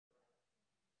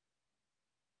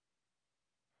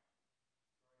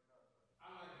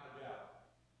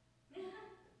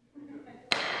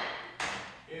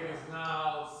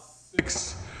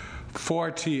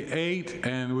6:48,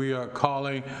 and we are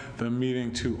calling the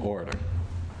meeting to order.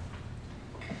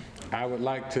 I would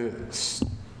like to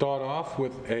start off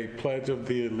with a pledge of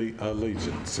the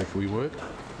allegiance, if we would.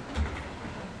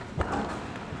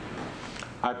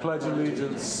 I pledge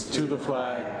allegiance to the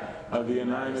flag of the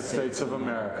United States of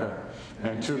America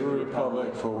and to the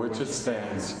republic for which it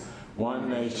stands, one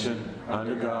nation,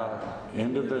 under God,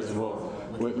 indivisible,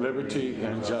 with liberty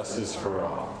and justice for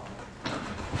all.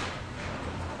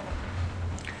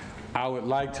 I would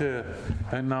like to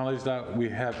acknowledge that we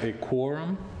have a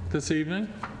quorum this evening.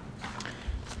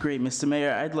 Great, Mr.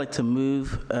 Mayor. I'd like to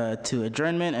move to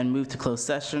adjournment and move to closed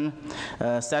session.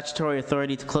 Statutory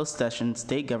authority to close session,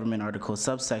 state government article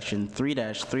subsection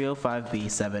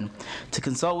 3-305B7, to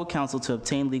consult with counsel to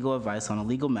obtain legal advice on a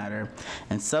legal matter,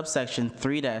 and subsection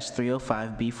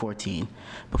 3-305B14,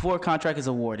 before a contract is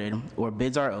awarded or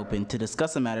bids are opened, to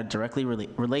discuss a matter directly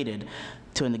related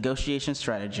to a negotiation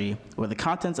strategy or the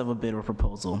contents of a bid or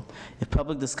proposal, if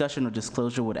public discussion or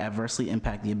disclosure would adversely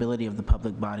impact the ability of the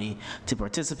public body to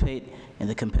participate in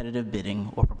the competitive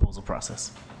bidding or proposal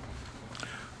process.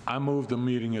 I move the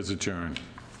meeting is adjourned.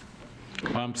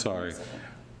 I'm sorry.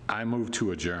 I move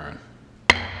to adjourn.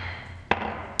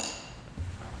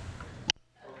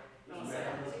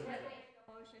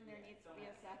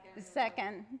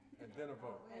 Second. And then a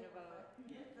vote.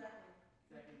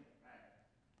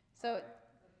 So,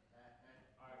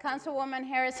 Councilwoman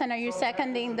Harrison, are you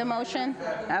seconding the motion?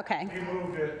 Okay. He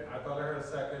moved it. I thought I heard a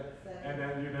second. And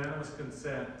then unanimous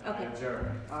consent. Okay.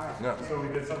 Adjourn. All right. No. So we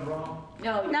did something wrong?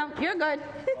 No, you're good.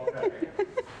 Okay.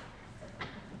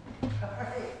 All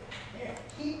right.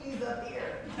 Keep these up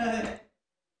here.